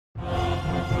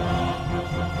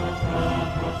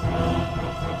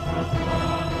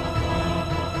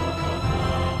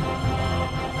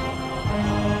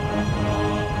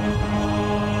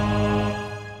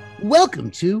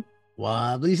Welcome to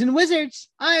Wobblies and Wizards.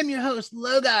 I am your host,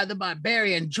 Logar the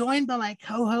Barbarian, joined by my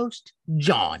co-host,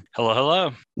 John. Hello,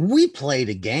 hello. We played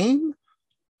a game.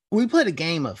 We played a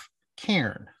game of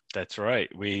Cairn. That's right.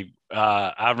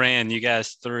 I ran you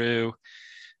guys through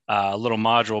a little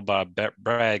module by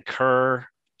Brad Kerr,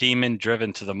 Demon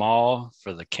Driven to the Maw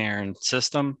for the Cairn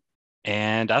system,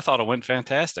 and I thought it went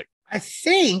fantastic. I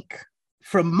think,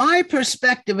 from my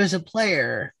perspective as a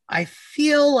player, I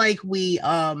feel like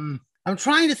I'm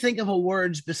trying to think of a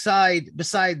words beside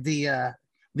the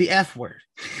F word.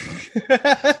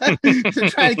 I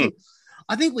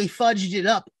think we fudged it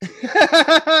up.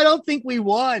 I don't think we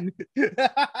won.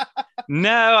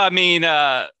 No, I mean,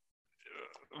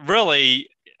 really,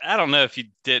 I don't know if you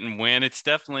didn't win. It's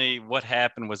definitely what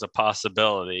happened was a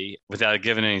possibility without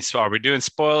giving any. Are we doing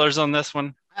spoilers on this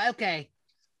one? Okay,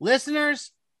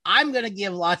 listeners, I'm going to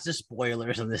give lots of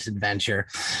spoilers on this adventure.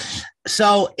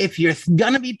 So if you're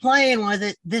going to be playing with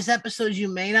it, this episode you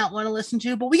may not want to listen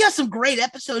to, but we got some great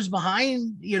episodes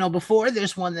before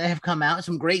this one that have come out,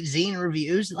 some great zine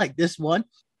reviews like this one.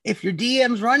 If your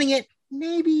DM's running it,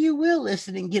 maybe you will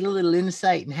listen and get a little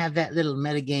insight and have that little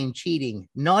metagame cheating.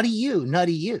 Naughty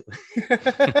you.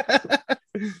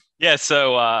 Yeah,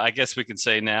 so I guess we can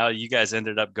say now you guys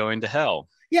ended up going to hell.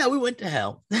 Yeah, we went to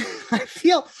hell. I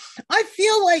feel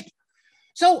like,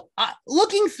 so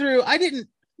looking through, I didn't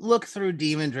look through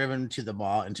Demon Driven to the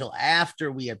Maw until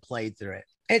after we had played through it.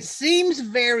 It seems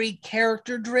very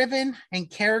character driven and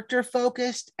character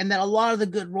focused, and that a lot of the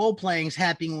good role playing is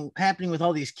happening with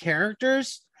all these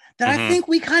characters that I think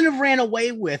we kind of ran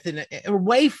away with and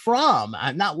away from,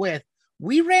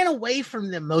 we ran away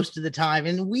from them most of the time,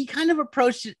 and we kind of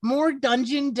approached it more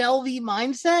dungeon delvey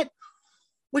mindset,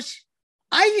 which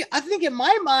I think in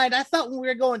my mind, I thought when we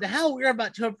were going to hell, we were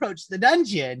about to approach the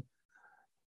dungeon,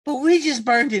 but we just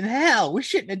burned in hell. We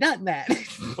shouldn't have done that.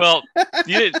 Well,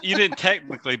 you didn't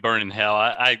technically burn in hell.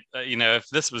 I if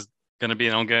this was going to be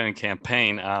an ongoing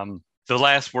campaign, the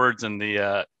last words in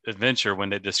the adventure when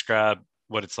they describe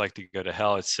what it's like to go to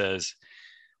hell, it says,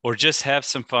 or just have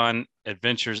some fun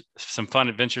adventures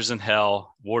in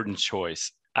hell, Warden's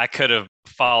choice. I could have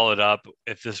followed up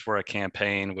if this were a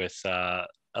campaign with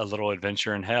a little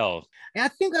adventure in hell. I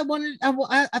think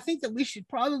I think that we should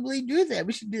probably do that.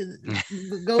 We should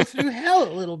go through hell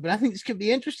a little bit. I think this could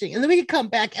be interesting. And then we could come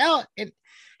back out and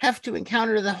have to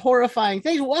encounter the horrifying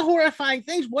things. What horrifying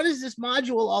things? What is this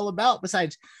module all about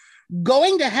besides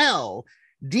going to hell?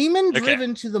 Demon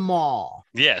Driven to the Maw.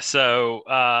 Yeah, so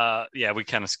we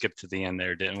kind of skipped to the end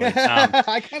there, didn't we?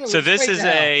 So this is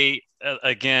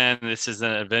this is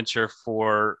an adventure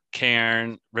for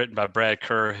Cairn, written by Brad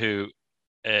Kerr, who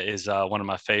is one of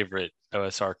my favorite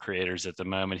OSR creators at the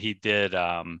moment. He did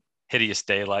Hideous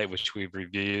Daylight, which we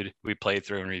played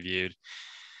through and reviewed,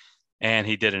 and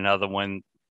he did another one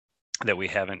that we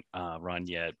haven't run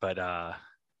yet. But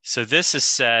so this is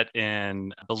set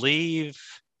in, I believe,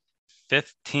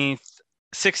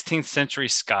 16th century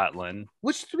Scotland,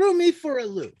 which threw me for a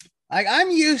loop. Like,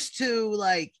 I'm used to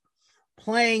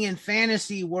playing in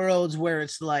fantasy worlds where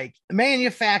it's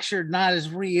manufactured, not as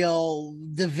real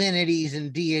divinities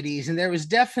and deities, and there was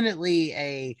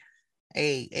definitely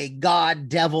a god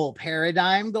devil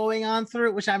paradigm going on through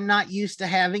it, which I'm not used to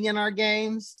having in our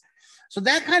games. So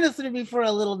that kind of threw me for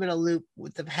a little bit of loop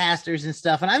with the pastors and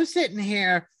stuff. And I'm sitting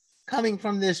here coming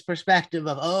from this perspective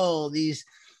of,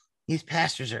 these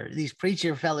pastors these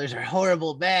preacher fellers are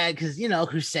horrible bad because,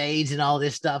 crusades and all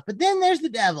this stuff. But then there's the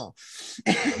devil.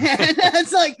 And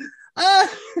it's like,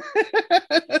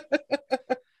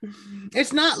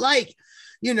 it's not like,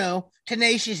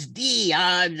 Tenacious D,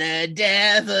 I'm the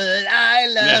devil, I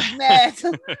love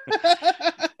metal.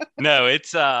 No,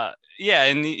 it's,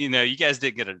 and, you guys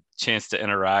did get a chance to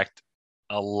interact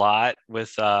a lot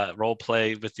with role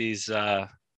play with these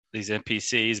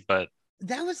NPCs, but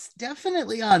that was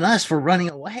definitely on us for running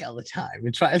away all the time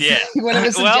and trying. Yeah. When it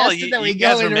was suggested that we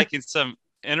guys are making some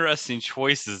interesting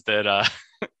choices that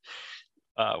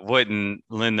wouldn't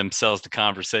lend themselves to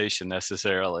conversation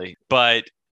necessarily.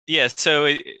 But yeah,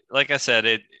 so like I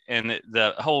said,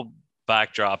 the whole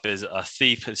backdrop is a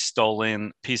thief has stolen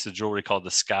a piece of jewelry called the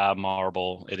Sky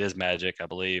Marble. It is magic, I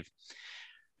believe,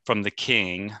 from the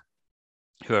king,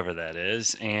 whoever that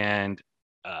is, and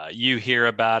you hear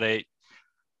about it.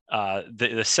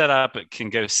 The setup, it can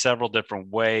go several different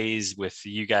ways with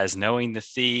you guys knowing the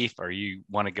thief, or you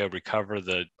want to go recover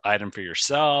the item for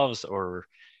yourselves or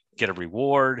get a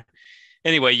reward.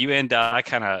 Anyway, you end up, I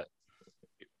kind of,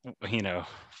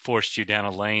 forced you down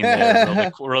a lane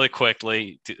there really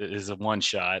quickly is a one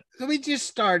shot. So we just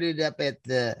started up at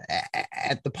the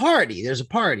party. There's a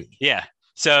party. Yeah.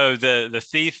 So the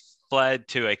thief fled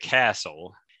to a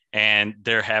castle, and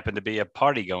there happened to be a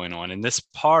party going on. And this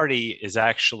party is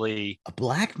actually a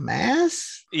black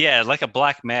mass. Yeah, like a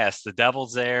black mass. The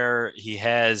devil's there. He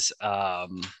has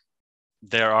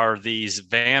there are these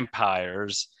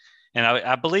vampires, and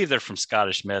I believe they're from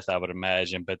Scottish myth, I would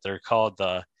imagine, but they're called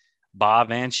the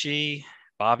Bavanshi,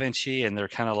 and they're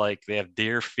kind of like, they have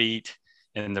deer feet,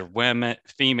 and they're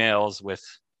females with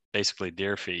basically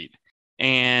deer feet.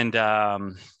 And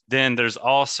then there's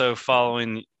also,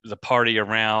 following the party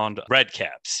around,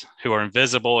 redcaps, who are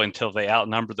invisible until they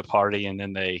outnumber the party, and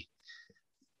then they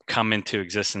come into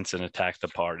existence and attack the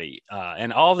party.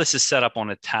 And all this is set up on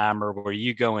a timer where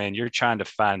you go in, you're trying to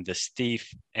find this thief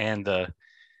and the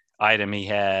item he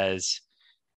has.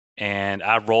 And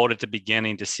I rolled at the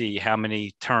beginning to see how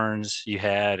many turns you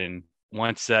had. And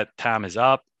once that time is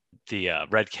up, the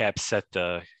red caps set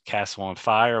the castle on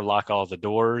fire, lock all the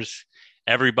doors.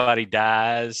 Everybody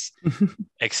dies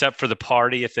except for the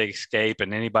party if they escape,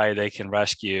 and anybody they can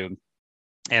rescue.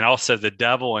 And also the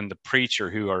devil and the preacher,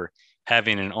 who are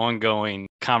having an ongoing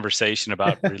conversation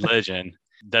about religion.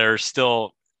 They're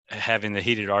still having the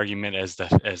heated argument as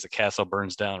the castle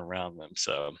burns down around them.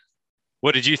 So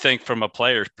what did you think from a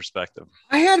player's perspective?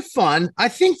 I had fun. I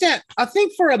think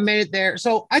for a minute there.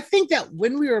 So I think that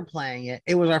when we were playing it,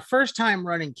 it was our first time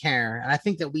running Cairn. And I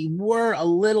think that we were a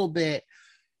lot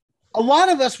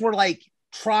of us were like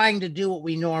trying to do what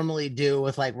we normally do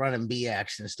with like running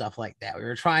BX and stuff like that. We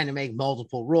were trying to make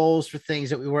multiple rolls for things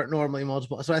that we weren't normally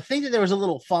multiple. So I think that there was a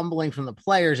little fumbling from the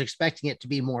players, expecting it to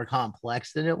be more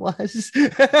complex than it was.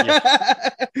 Yeah.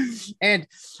 And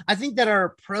I think that our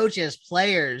approach as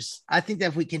players, I think that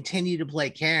if we continue to play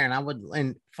Cairn,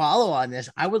 and follow on this,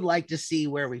 I would like to see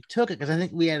where we took it, because I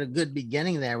think we had a good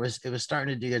beginning there. It was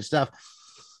starting to do good stuff.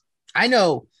 I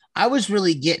know I was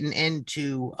really getting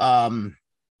into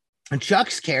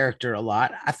Chuck's character a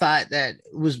lot. I thought that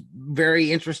it was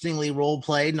very interestingly role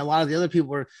played, and a lot of the other people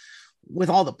were, with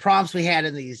all the prompts we had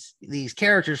in these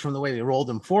characters from the way we rolled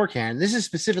them for Cairn. This is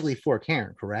specifically for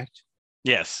Cairn, correct?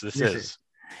 Yes, this is.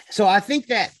 So I think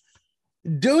that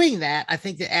doing that, I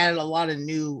think that added a lot of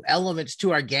new elements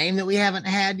to our game that we haven't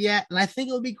had yet. And I think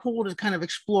it would be cool to kind of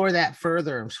explore that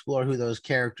further, explore who those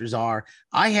characters are.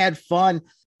 I had fun.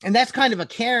 And that's kind of a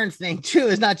Cairn thing too,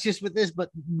 is not just with this, but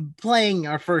playing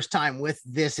our first time with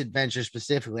this adventure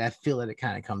specifically. I feel that it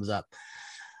kind of comes up.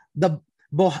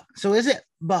 So is it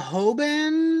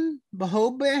Bahoban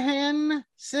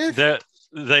Sith? The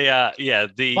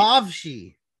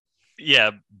Bavshi.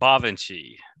 Yeah,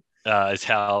 Bavanshi is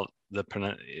how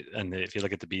and if you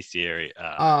look at the bestiary.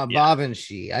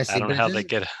 Bavanshi. I see. I don't know how they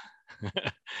get.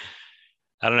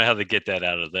 I don't know how they get that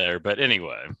out of there, but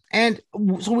anyway. And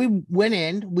so we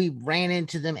ran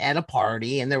into them at a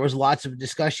party, and there was lots of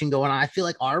discussion going on. I feel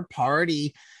like our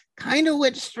party kind of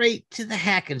went straight to the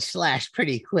hack and slash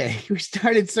pretty quick. We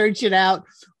started searching out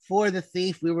for the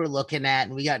thief we were looking at,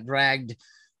 and we got dragged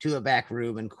to a back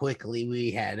room, and quickly we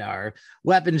had our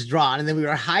weapons drawn, and then we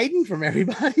were hiding from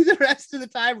everybody the rest of the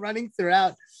time, running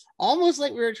throughout, almost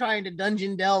like we were trying to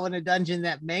dungeon delve in a dungeon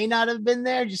that may not have been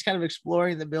there, just kind of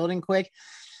exploring the building quick.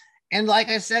 And like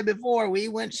I said before, we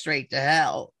went straight to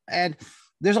hell. And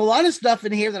there's a lot of stuff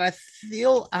in here that I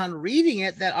feel on reading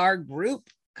it that our group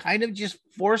kind of just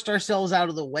forced ourselves out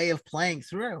of the way of playing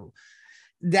through.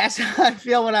 That's how I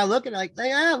feel when I look at it. Like,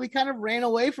 yeah, we kind of ran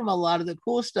away from a lot of the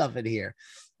cool stuff in here.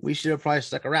 We should have probably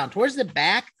stuck around. Towards the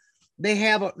back, they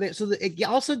have it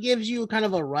also gives you kind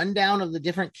of a rundown of the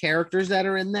different characters that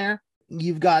are in there.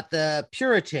 You've got the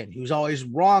Puritan, who's always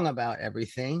wrong about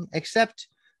everything, except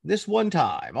this one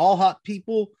time. All hot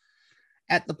people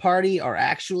at the party are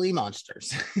actually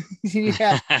monsters. You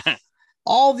have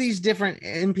all these different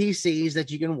NPCs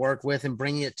that you can work with and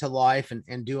bring it to life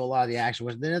and do a lot of the action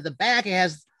with. Then at the back, it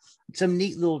has some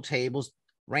neat little tables,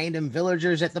 random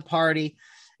villagers at the party.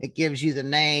 It gives you the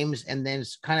names and then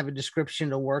it's kind of a description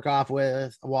to work off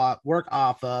of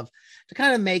to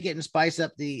kind of make it and spice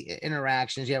up the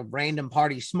interactions. You have random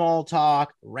party small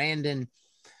talk, random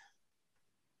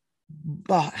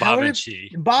Bavanshi.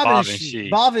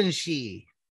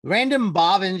 Random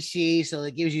Bavanshi. So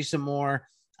it gives you some more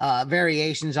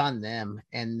variations on them,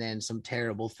 and then some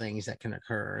terrible things that can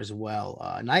occur as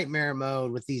well. Nightmare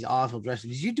mode with these awful dresses.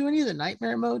 Did you do any of the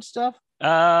nightmare mode stuff?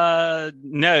 No,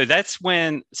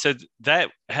 that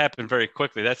happened very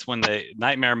quickly. That's when the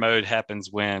nightmare mode happens,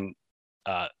 when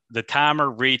the timer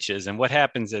reaches, and what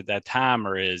happens at that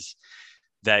timer is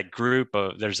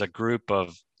there's a group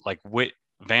of like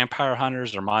vampire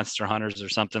hunters or monster hunters or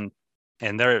something,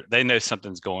 and they know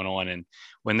something's going on, and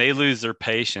when they lose their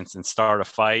patience and start a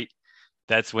fight,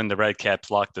 that's when the red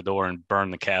caps lock the door and burn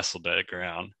the castle to the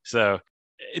ground. So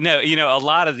No, a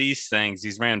lot of these things,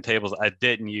 these random tables, I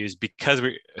didn't use because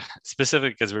we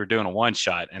were doing a one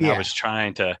shot, and I Yeah. was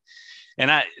trying to,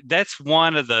 and that's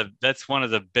one of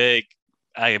the big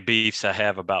beefs I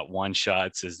have about one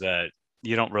shots is that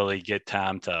you don't really get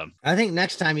time to. I think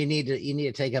next time you need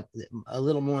to take up a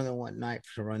little more than one night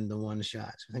to run the one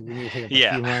shots. I think we need to take up a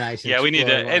Yeah, few more nights. yeah, we need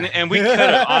to, and we could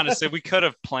have honestly, we could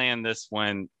have planned this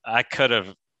when I could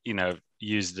have,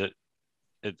 used it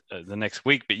the next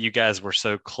week, but you guys were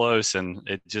so close, and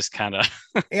it just kind of.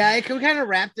 Yeah, we kind of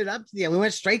wrapped it up. Yeah, we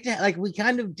went straight to like we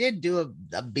kind of did do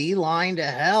a beeline to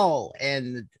hell,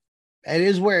 and it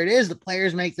is where it is. The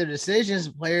players make their decisions,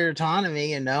 player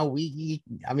autonomy, and no, I mean,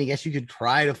 I guess you could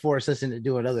try to force us into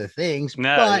doing other things,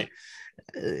 No,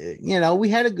 but we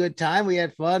had a good time. We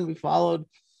had fun. We followed,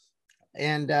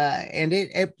 and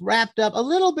it wrapped up a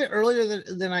little bit earlier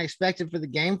than I expected for the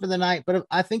game for the night. But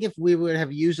I think if we would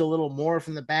have used a little more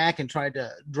from the back and tried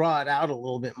to draw it out a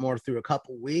little bit more through a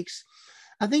couple weeks,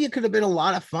 I think it could have been a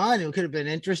lot of fun. It could have been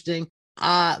interesting.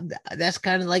 That's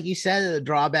kind of like you said, the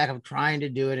drawback of trying to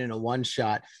do it in a one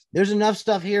shot. There's enough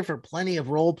stuff here for plenty of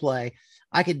role play.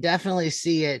 I could definitely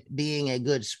see it being a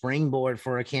good springboard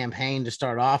for a campaign to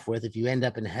start off with. If you end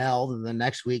up in hell, then the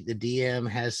next week the DM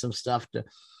has some stuff to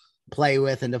play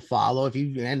with and to follow. If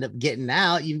you end up getting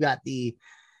out, you've got the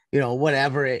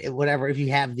whatever, if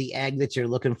you have the egg that you're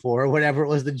looking for, or whatever it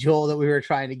was, the jewel that we were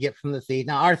trying to get from the thief.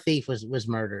 Now our thief was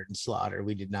murdered and slaughtered.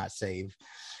 We did not save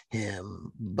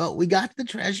him, but we got the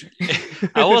treasure.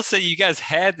 I will say you guys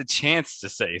had the chance to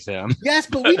save him. Yes,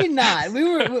 but we did not.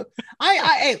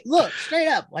 Hey, look, straight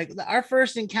up, like our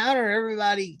first encounter,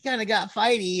 everybody kind of got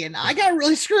fighty, and I got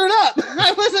really screwed up.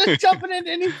 I wasn't jumping into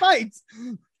any fights.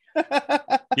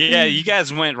 Yeah, you guys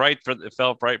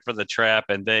fell right for the trap,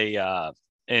 and they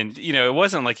it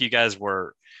wasn't like you guys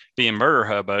were being murder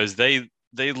hobos. They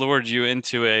lured you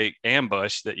into a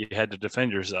ambush that you had to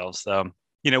defend yourselves. So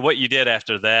what you did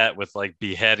after that with like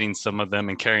beheading some of them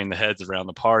and carrying the heads around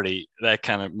the party, that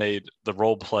kind of made the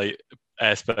role play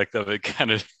aspect of it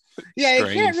kind of strange.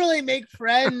 You can't really make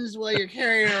friends while you're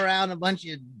carrying around a bunch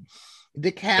of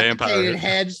decapitated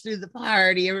heads through the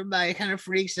party. Everybody kind of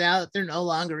freaks out. They're no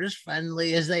longer as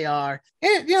friendly as they are.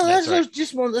 And that's right.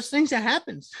 Just one of those things that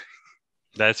happens.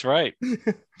 That's right.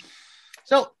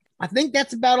 So I think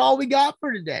that's about all we got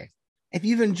for today. If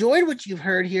you've enjoyed what you've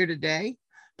heard here today,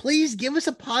 please give us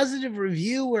a positive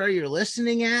review where you're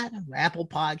listening at, Apple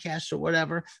Podcasts or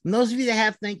whatever. And those of you that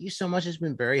have, thank you so much. It's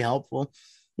been very helpful.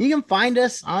 You can find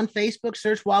us on Facebook,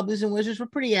 search Wobblies and Wizards. We're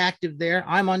pretty active there.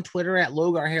 I'm on Twitter at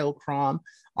Logar Harold Crom.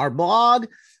 Our blog,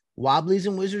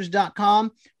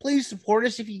 wobbliesandwizards.com. Please support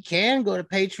us if you can. Go to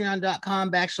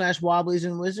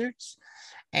patreon.com/wobbliesandwizards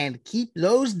and keep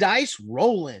those dice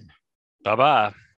rolling. Bye-bye.